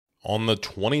On the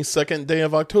 22nd day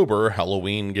of October,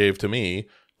 Halloween gave to me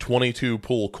 22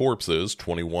 pool corpses,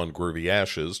 21 groovy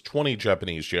ashes, 20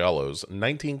 Japanese giallos,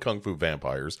 19 kung fu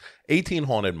vampires, 18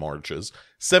 haunted marches,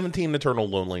 17 eternal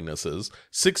lonelinesses,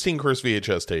 16 Chris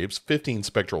VHS tapes, 15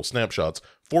 spectral snapshots,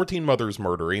 14 mothers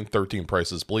murdering, 13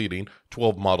 prices bleeding,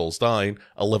 12 models dying,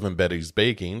 11 Betty's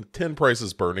baking, 10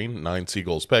 prices burning, 9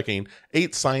 seagulls pecking,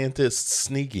 8 scientists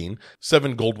sneaking,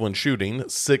 7 Goldwyn shooting,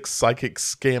 6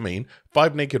 psychics scamming,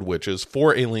 5 naked witches,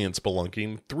 4 alien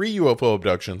spelunking, 3 UFO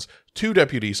abductions, 2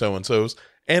 deputy so-and-sos,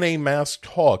 and a masked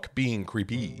hawk being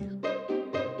creepy.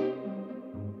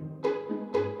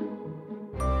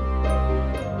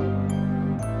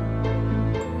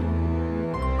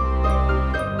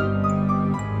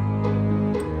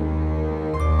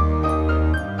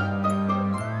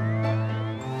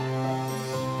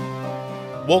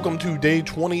 Welcome to day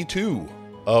 22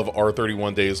 of our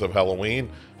 31 Days of Halloween.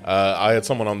 I had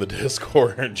someone on the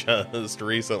Discord just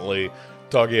recently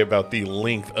talking about the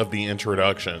length of the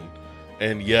introduction.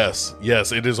 And yes,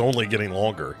 it is only getting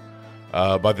longer.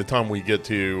 By the time we get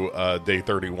to day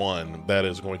 31, that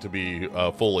is going to be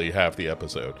fully half the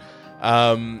episode.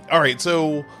 Alright,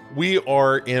 so we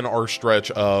are in our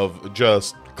stretch of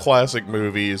just classic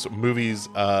movies,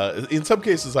 in some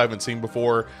cases I haven't seen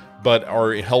before, but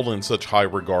are held in such high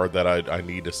regard that I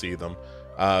need to see them.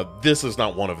 This is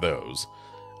not one of those.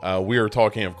 We are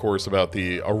talking, of course, about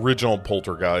the original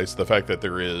Poltergeist, the fact that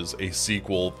there is a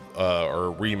sequel, or a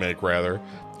remake rather,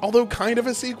 although kind of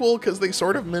a sequel because they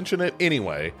sort of mention it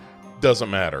anyway, doesn't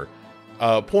matter.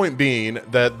 Point being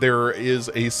that there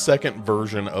is a second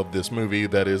version of this movie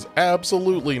that is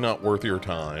absolutely not worth your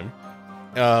time,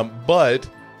 but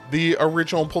the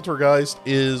original Poltergeist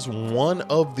is one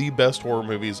of the best horror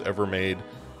movies ever made,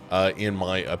 in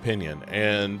my opinion.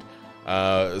 And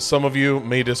some of you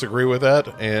may disagree with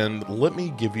that, and let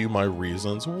me give you my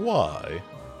reasons why.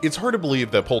 It's hard to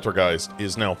believe that Poltergeist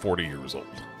is now 40 years old.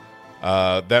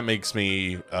 That makes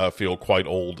me feel quite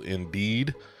old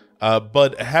indeed.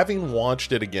 But having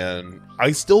watched it again,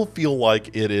 I still feel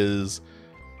like it is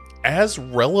as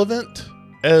relevant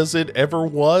as it ever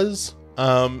was,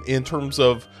 in terms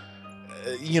of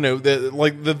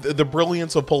the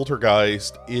brilliance of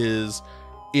Poltergeist is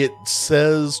it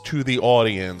says to the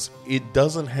audience, it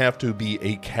doesn't have to be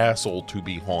a castle to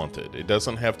be haunted. It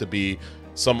doesn't have to be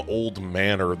some old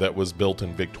manor that was built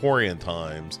in Victorian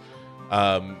times.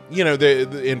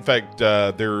 In fact,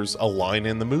 there's a line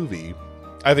in the movie,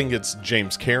 I think it's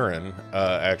James Karen,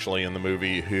 actually in the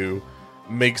movie, who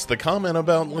makes the comment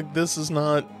about, like, this is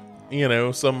not,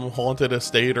 some haunted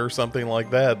estate or something like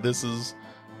that. This is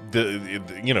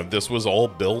this was all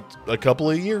built a couple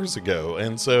of years ago,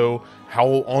 and so how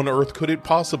on earth could it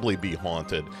possibly be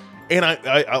haunted? And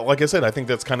I like I said, I think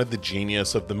that's kind of the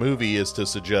genius of the movie, is to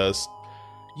suggest,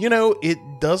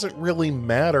 it doesn't really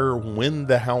matter when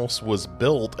the house was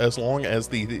built, as long as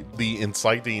the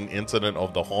inciting incident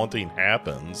of the haunting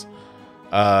happens,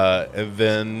 and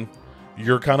then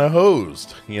you're kind of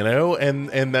hosed,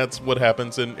 and that's what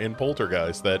happens in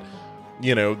Poltergeist. That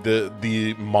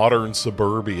the modern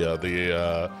suburbia,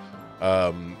 the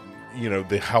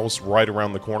house right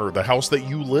around the corner, the house that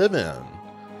you live in,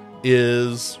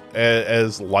 is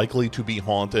as likely to be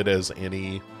haunted as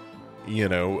any,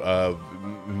 manor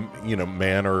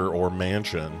or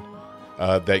mansion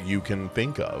that you can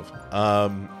think of.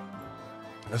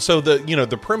 So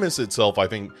the premise itself, I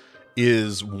think,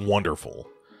 is wonderful.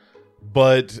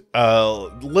 But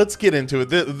let's get into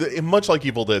it. Much like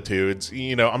Evil Dead 2, it's,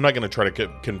 I'm not going to try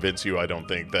to convince you, I don't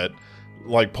think, that,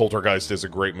 like, Poltergeist is a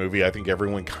great movie. I think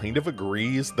everyone kind of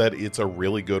agrees that it's a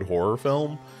really good horror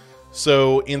film.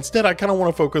 So instead, I kind of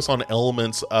want to focus on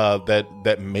elements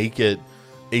that make it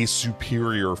a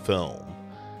superior film.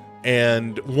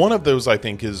 And one of those, I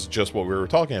think, is just what we were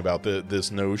talking about, this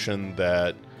notion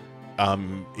that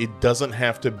it doesn't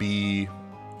have to be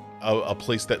a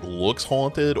place that looks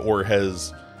haunted or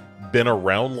has been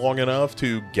around long enough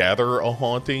to gather a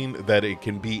haunting, that it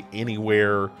can be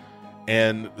anywhere,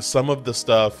 and some of the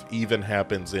stuff even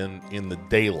happens in the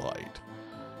daylight,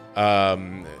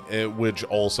 which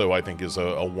also I think is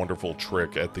a wonderful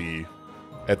trick at the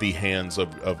hands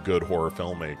of good horror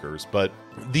filmmakers. But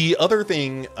the other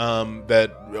thing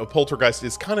that Poltergeist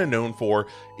is kind of known for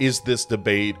is this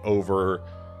debate over,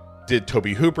 did Tobe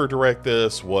Hooper direct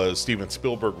this? Was Steven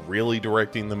Spielberg really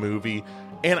directing the movie?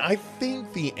 And I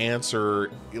think the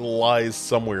answer lies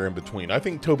somewhere in between. I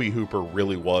think Tobe Hooper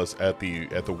really was at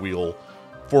the wheel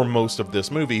for most of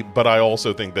this movie, but I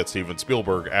also think that Steven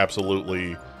Spielberg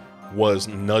absolutely was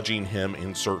nudging him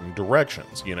in certain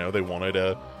directions. They wanted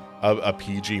a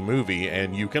PG movie,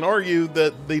 and you can argue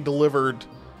that they delivered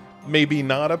maybe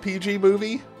not a PG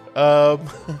movie, um,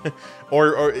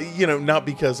 or not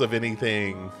because of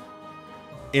anything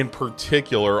in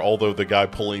particular. Although the guy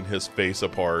pulling his face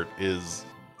apart is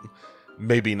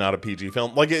maybe not a PG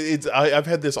film. Like I've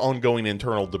had this ongoing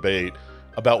internal debate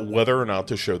about whether or not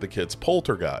to show the kids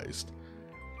Poltergeist,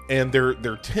 and they're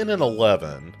 10 and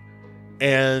 11,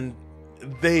 and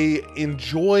they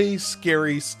enjoy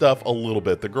scary stuff a little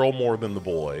bit. The girl more than the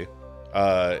boy,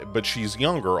 but she's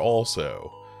younger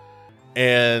also.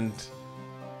 And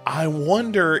I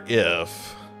wonder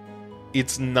if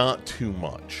it's not too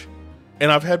much.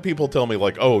 And I've had people tell me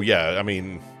like, oh yeah, I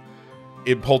mean,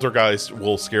 Poltergeist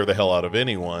will scare the hell out of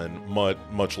anyone,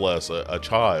 much less a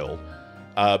child,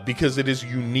 because it is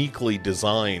uniquely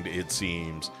designed, it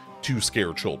seems, to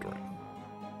scare children.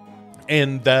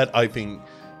 And that, I think,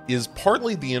 is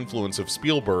partly the influence of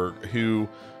Spielberg, who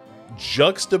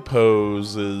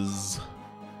juxtaposes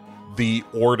the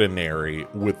ordinary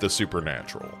with the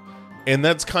supernatural. And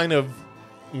that's kind of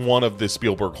one of the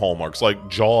Spielberg hallmarks. Like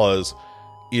Jaws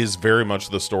is very much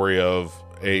the story of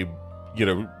a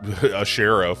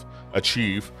sheriff, a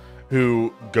chief,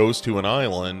 who goes to an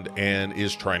island and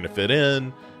is trying to fit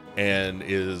in and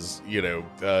is,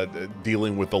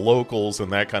 dealing with the locals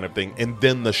and that kind of thing. And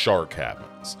then the shark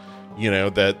happens.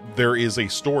 That there is a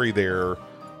story there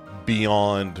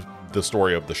beyond the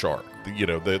story of the shark.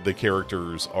 The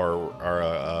characters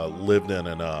are lived in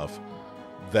enough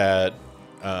that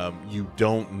you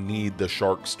don't need the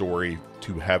shark story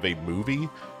to have a movie.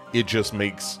 It just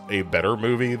makes a better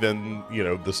movie than,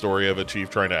 the story of a chief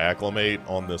trying to acclimate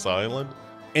on this island.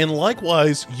 And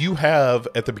likewise, you have,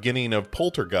 at the beginning of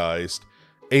Poltergeist,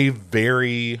 a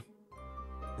very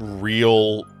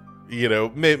real,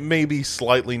 maybe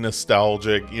slightly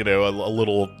nostalgic, a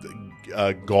little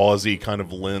gauzy kind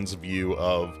of lens view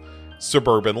of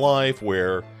suburban life,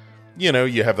 where,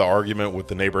 you have the argument with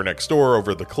the neighbor next door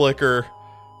over the clicker,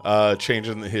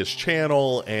 changing his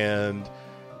channel, and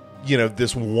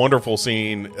this wonderful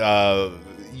scene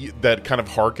that kind of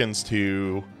harkens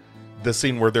to the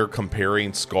scene where they're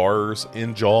comparing scars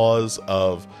in Jaws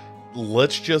of,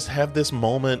 let's just have this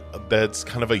moment that's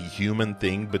kind of a human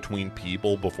thing between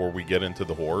people before we get into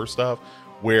the horror stuff,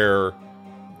 where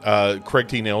Craig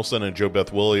T. Nelson and Jo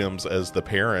Beth Williams as the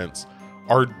parents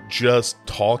are just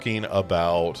talking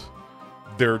about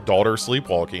their daughter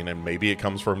sleepwalking, and maybe it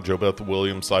comes from Jo Beth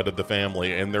Williams' side of the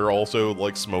family, and they're also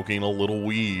like smoking a little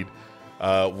weed,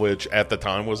 which at the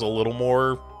time was a little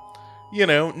more,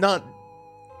 not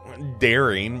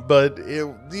daring, but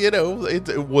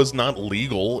it was not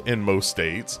legal in most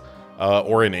states,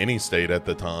 or in any state at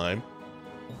the time.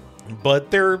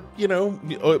 But they're,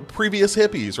 previous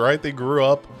hippies, right? They grew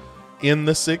up in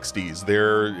the 60s.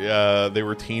 They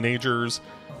were teenagers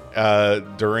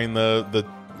during the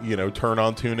turn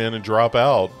on, tune in, and drop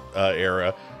out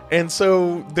era. And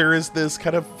so there is this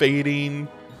kind of fading,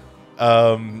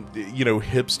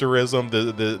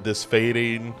 hipsterism, this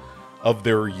fading of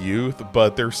their youth,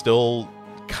 but they're still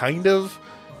kind of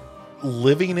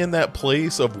living in that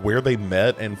place of where they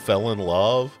met and fell in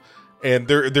love. And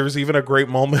there's even a great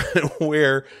moment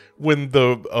where, when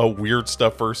the weird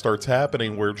stuff first starts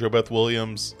happening, where Jo Beth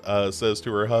Williams says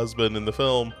to her husband in the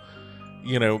film,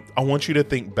 I want you to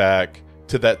think back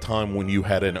to that time when you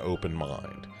had an open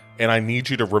mind. And I need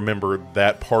you to remember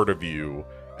that part of you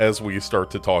as we start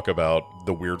to talk about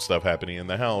the weird stuff happening in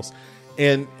the house.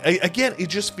 And again, it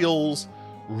just feels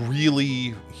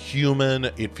really human.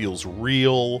 It feels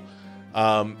real.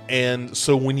 And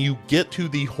so when you get to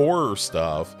the horror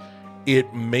stuff,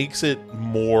 it makes it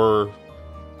more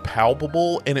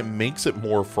palpable and it makes it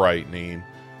more frightening,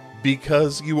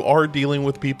 because you are dealing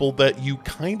with people that you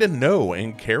kind of know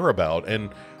and care about. And,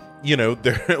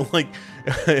 they're like,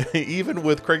 even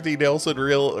with Craig T. Nelson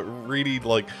reading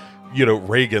like,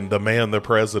 Reagan, the man, the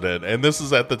president. And this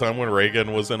is at the time when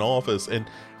Reagan was in office. And,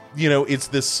 it's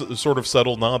this sort of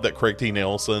subtle nod that Craig T.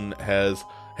 Nelson has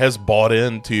bought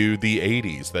into the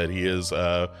 80s, that he is,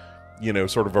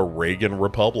 sort of a Reagan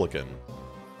Republican.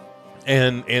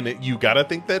 And you got to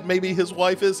think that maybe his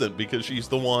wife isn't, because she's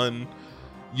the one,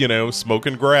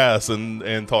 smoking grass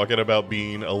and talking about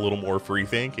being a little more free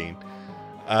thinking.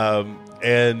 And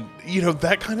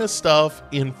that kind of stuff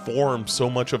informs so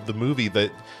much of the movie,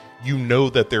 that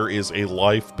that there is a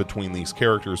life between these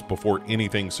characters before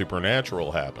anything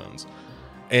supernatural happens.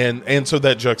 And so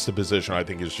that juxtaposition, I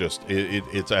think, is just,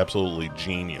 it's absolutely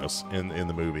genius in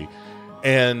the movie.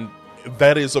 And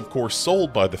that is, of course,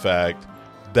 sold by the fact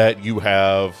that you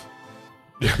have,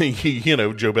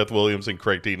 Jo Beth Williams and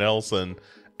Craig T. Nelson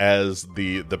as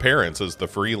the parents, as the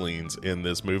Freelings in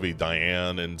this movie,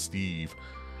 Diane and Steve.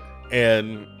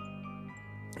 And,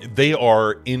 they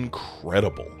are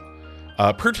incredible.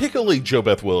 Particularly Jo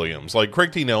Beth Williams. Like,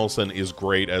 Craig T. Nelson is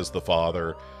great as the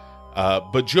father,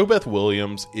 but Jo Beth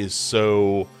Williams is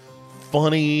so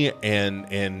funny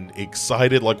and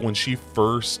excited. Like, when she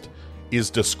first is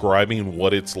describing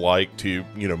what it's like to,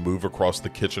 move across the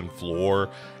kitchen floor,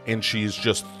 and she's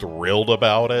just thrilled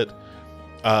about it,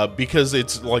 because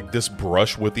it's like this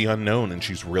brush with the unknown, and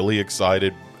she's really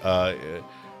excited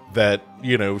that,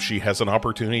 she has an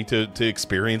opportunity to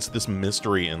experience this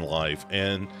mystery in life.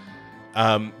 And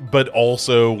but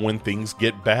also, when things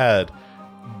get bad,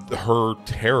 her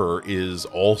terror is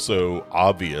also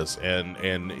obvious, and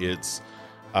it's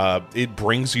it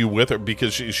brings you with her,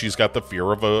 because she's got the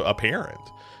fear of a parent,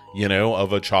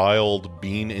 of a child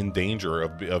being in danger,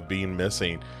 of being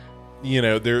missing.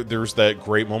 There's that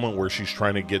great moment where she's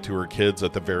trying to get to her kids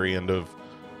at the very end of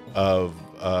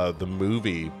the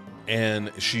movie, and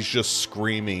she's just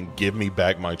screaming, "Give me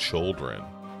back my children."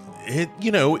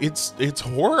 It's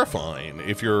horrifying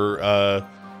if you're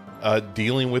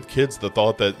dealing with kids. The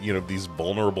thought that these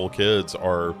vulnerable kids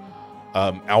are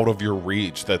out of your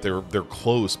reach, that they're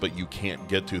close but you can't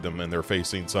get to them, and they're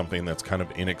facing something that's kind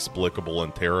of inexplicable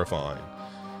and terrifying.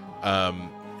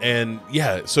 And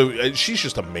yeah, so she's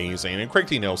just amazing, and Craig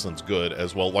T. Nelson's good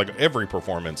as well. Like, every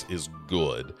performance is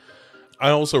good. I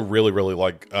also really, really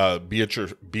like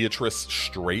Beatrice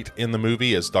Straight in the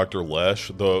movie as Dr.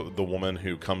 Lesh, the woman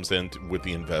who comes in with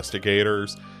the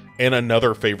investigators. And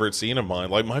another favorite scene of mine.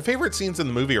 Like, my favorite scenes in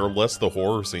the movie are less the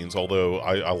horror scenes, although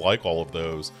I like all of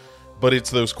those. But it's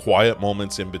those quiet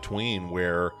moments in between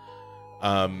where,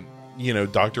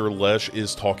 Dr. Lesh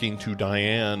is talking to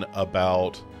Diane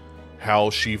about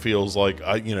how she feels like,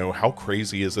 how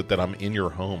crazy is it that I'm in your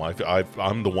home?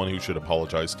 I'm the one who should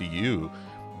apologize to you,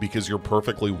 because you're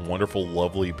perfectly wonderful,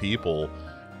 lovely people,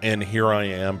 and here I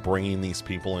am bringing these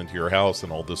people into your house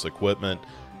and all this equipment,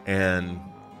 and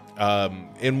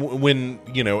when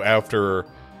after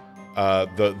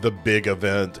the big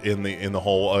event in the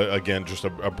whole, again, just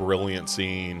a brilliant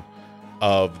scene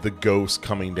of the ghost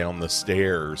coming down the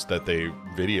stairs that they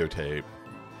videotape,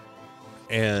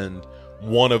 and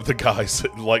one of the guys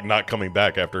like not coming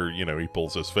back after he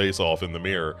pulls his face off in the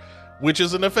mirror, which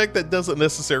is an effect that doesn't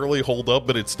necessarily hold up,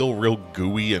 but it's still real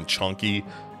gooey and chunky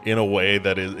in a way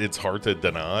that it's hard to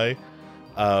deny.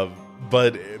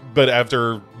 But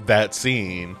after that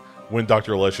scene, when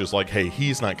Dr. Lesh is like, "Hey,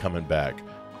 he's not coming back.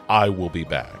 I will be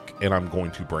back, and I'm going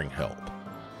to bring help."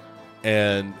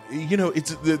 And,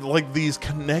 it's like these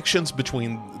connections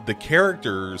between the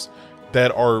characters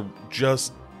that are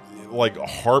just like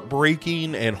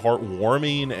heartbreaking and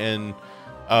heartwarming, and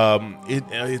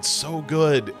it's so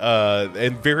good,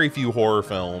 and very few horror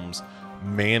films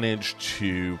manage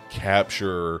to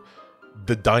capture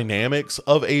the dynamics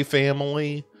of a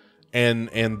family and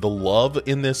the love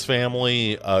in this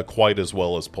family quite as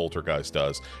well as Poltergeist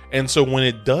does. And so when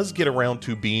it does get around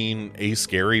to being a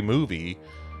scary movie,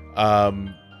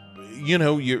 you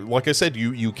like I said,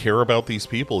 you care about these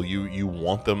people, you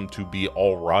want them to be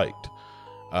all right,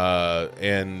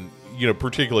 and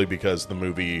particularly because the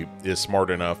movie is smart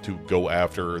enough to go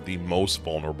after the most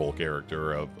vulnerable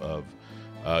character of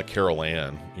Carol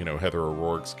Ann, Heather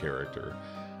O'Rourke's character.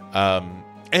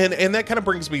 And that kind of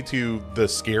brings me to the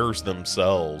scares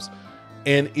themselves.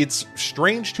 And it's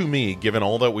strange to me, given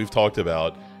all that we've talked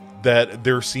about, that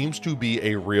there seems to be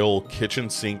a real kitchen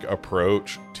sink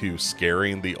approach to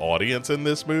scaring the audience in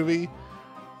this movie,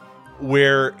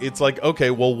 where it's like, okay,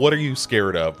 well, what are you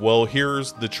scared of? Well,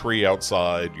 here's the tree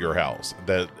outside your house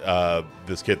that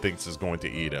this kid thinks is going to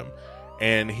eat him.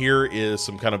 And here is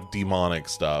some kind of demonic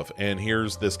stuff. And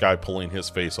here's this guy pulling his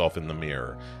face off in the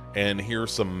mirror. And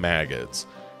here's some maggots.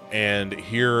 And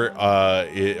here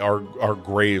are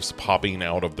graves popping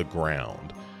out of the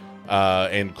ground.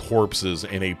 And corpses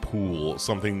in a pool.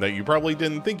 Something that you probably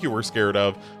didn't think you were scared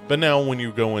of. But now when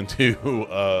you go into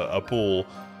a pool,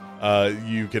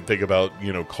 you can think about,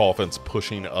 coffins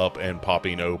pushing up and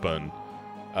popping open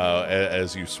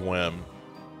as you swim.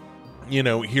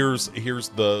 Here's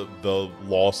the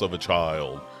loss of a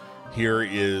child. Here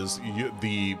is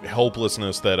the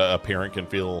helplessness that a parent can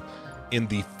feel in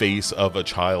the face of a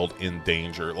child in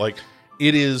danger. Like,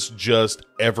 it is just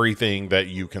everything that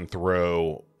you can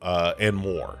throw and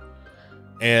more.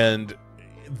 And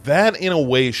that in a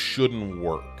way shouldn't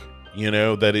work.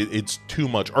 That it's too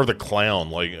much. Or the clown,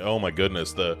 like, oh my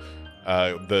goodness, the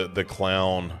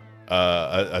clown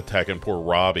attacking poor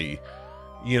Robbie.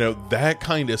 That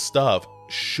kind of stuff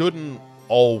shouldn't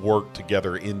all work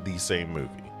together in the same movie.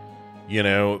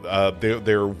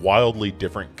 They're wildly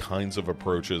different kinds of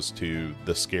approaches to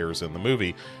the scares in the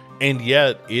movie, and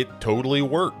yet it totally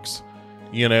works.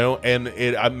 you know, and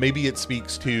maybe it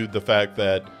speaks to the fact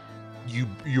that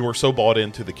you are so bought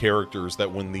into the characters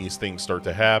that when these things start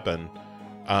to happen,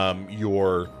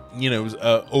 you're, you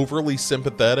know, overly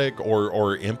sympathetic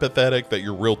or empathetic, that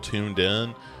you're real tuned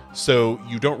in, so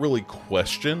you don't really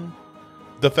question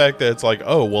the fact that it's like,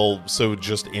 oh, well, so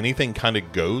just anything kind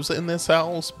of goes in this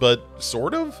house, but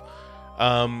sort of.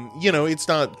 You know, it's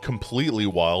not completely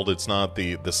wild. It's not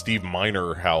the Steve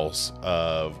Miner house,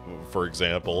 for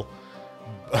example,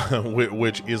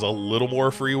 which is a little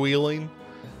more freewheeling,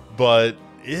 but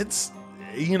it's,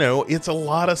 you know, it's a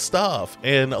lot of stuff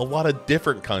and a lot of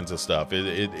different kinds of stuff.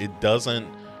 It doesn't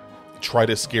try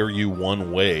to scare you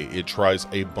one way. It tries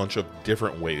a bunch of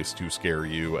different ways to scare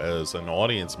you as an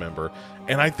audience member,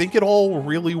 and I think it all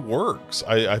really works.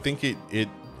 I think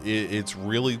it's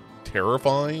really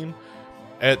terrifying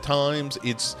at times.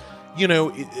 It's, you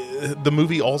know, the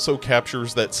movie also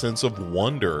captures that sense of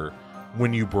wonder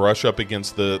when you brush up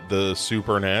against the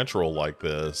supernatural like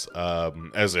this,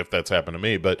 as if that's happened to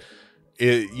me, but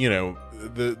it, you know,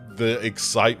 the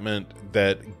excitement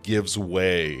that gives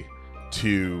way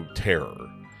to terror.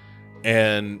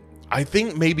 And I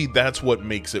think maybe that's what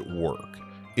makes it work,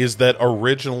 is that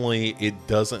originally it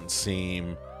doesn't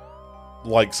seem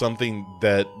like something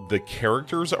that the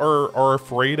characters are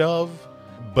afraid of,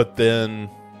 but then,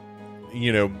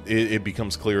 you know, it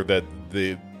becomes clear that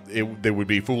they would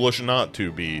be foolish not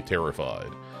to be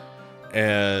terrified.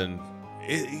 And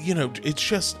you know,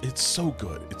 it's so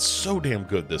good. It's so damn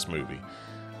good, this movie.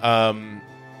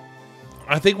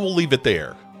 I think we'll leave it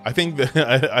there. I think that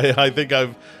I think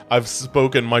I've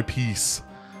spoken my piece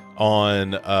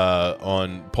on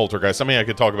Poltergeist. I mean, I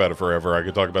could talk about it forever. I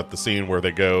could talk about the scene where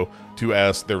they go to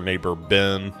ask their neighbor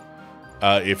Ben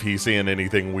if he's seeing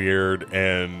anything weird,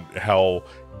 and how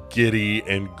giddy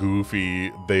and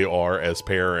goofy they are as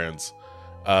parents,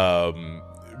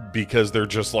 because they're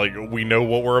just like, we know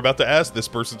what we're about to ask. This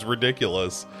person's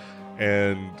ridiculous.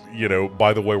 And, you know,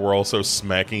 by the way, we're also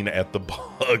smacking at the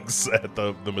bugs, at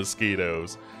the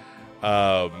mosquitoes.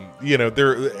 You know,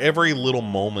 every little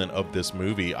moment of this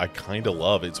movie I kind of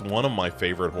love. It's one of my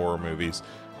favorite horror movies,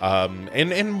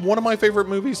 and one of my favorite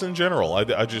movies in general.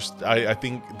 I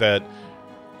think that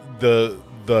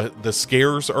the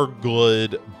scares are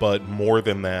good, but more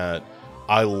than that,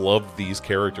 I love these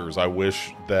characters. I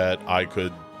wish that I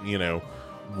could, you know,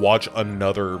 watch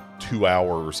another 2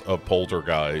 hours of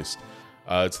Poltergeist.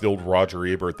 It's the old Roger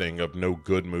Ebert thing of no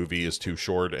good movie is too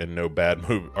short and no bad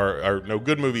movie, or no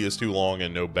good movie is too long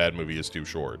and no bad movie is too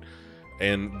short.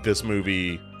 And this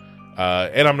movie,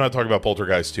 and I'm not talking about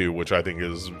Poltergeist 2, which I think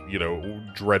is, you know,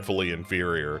 dreadfully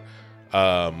inferior.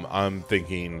 I'm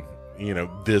thinking, you know,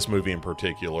 this movie in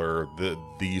particular,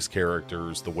 these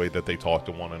characters, the way that they talk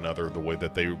to one another, the way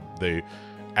that they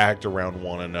act around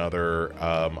one another.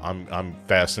 I'm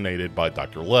fascinated by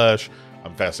Dr. Lesh.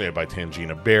 I'm fascinated by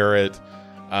Tangina Barrett,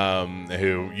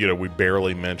 who, you know, we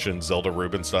barely mentioned Zelda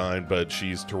Rubinstein, but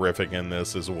she's terrific in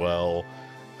this as well.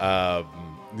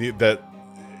 That,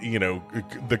 you know,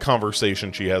 the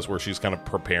conversation she has where she's kind of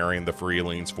preparing the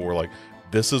Freelings for, like,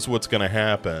 this is what's going to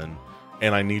happen,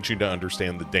 and I need you to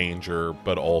understand the danger,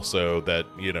 but also that,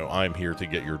 you know, I'm here to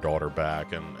get your daughter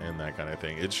back, and that kind of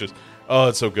thing. It's just, oh,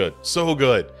 it's so good. So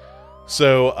good.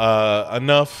 So,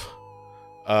 enough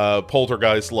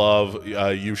Poltergeist love.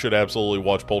 You should absolutely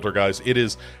watch Poltergeist.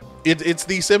 It's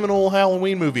the seminal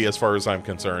Halloween movie as far as I'm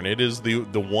concerned. It is the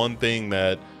one thing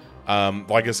that,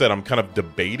 like I said, I'm kind of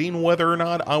debating whether or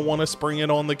not I want to spring it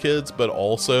on the kids, but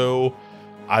also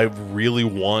I really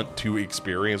want to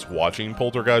experience watching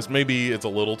Poltergeist. Maybe it's a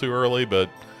little too early, but,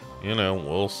 you know,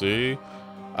 we'll see.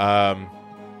 But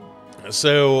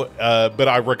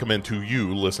I recommend to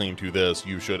you listening to this,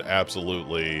 you should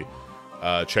absolutely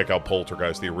check out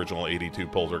Poltergeist, the original 82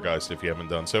 Poltergeist, if you haven't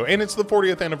done so. And it's the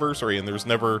 40th anniversary, and there's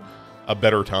never a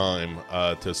better time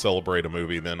to celebrate a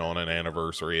movie than on an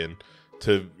anniversary, and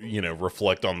to, you know,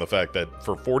 reflect on the fact that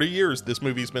for 40 years, this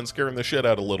movie's been scaring the shit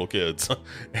out of little kids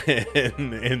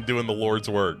and doing the Lord's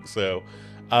work. So,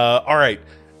 all right.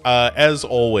 As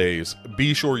always,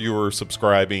 be sure you are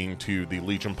subscribing to the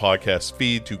Legion podcast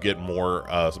feed to get more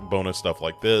bonus stuff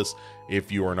like this.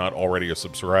 If you are not already a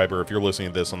subscriber, if you're listening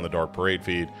to this on the Dark Parade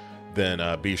feed,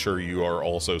 then be sure you are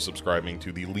also subscribing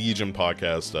to the Legion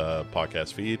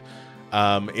podcast feed.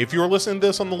 If you're listening to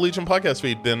this on the Legion podcast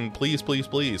feed, then please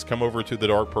come over to the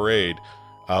Dark Parade,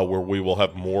 where we will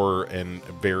have more and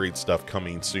varied stuff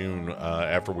coming soon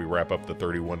after we wrap up the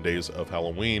 31 days of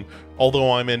Halloween,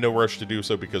 although I'm in no rush to do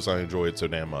so because I enjoy it so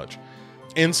damn much.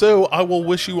 And so I will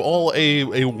wish you all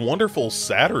a wonderful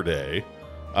Saturday.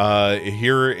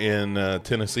 Here in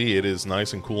Tennessee, it is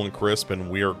nice and cool and crisp, and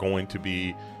we are going to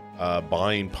be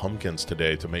buying pumpkins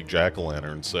today to make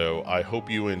jack-o'-lanterns. So I hope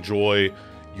you enjoy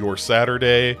your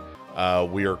Saturday.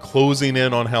 We are closing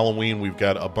in on Halloween. We've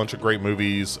got a bunch of great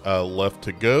movies left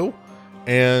to go.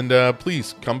 And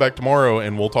please come back tomorrow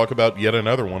and we'll talk about yet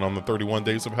another one on the 31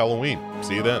 Days of Halloween.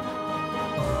 See you then.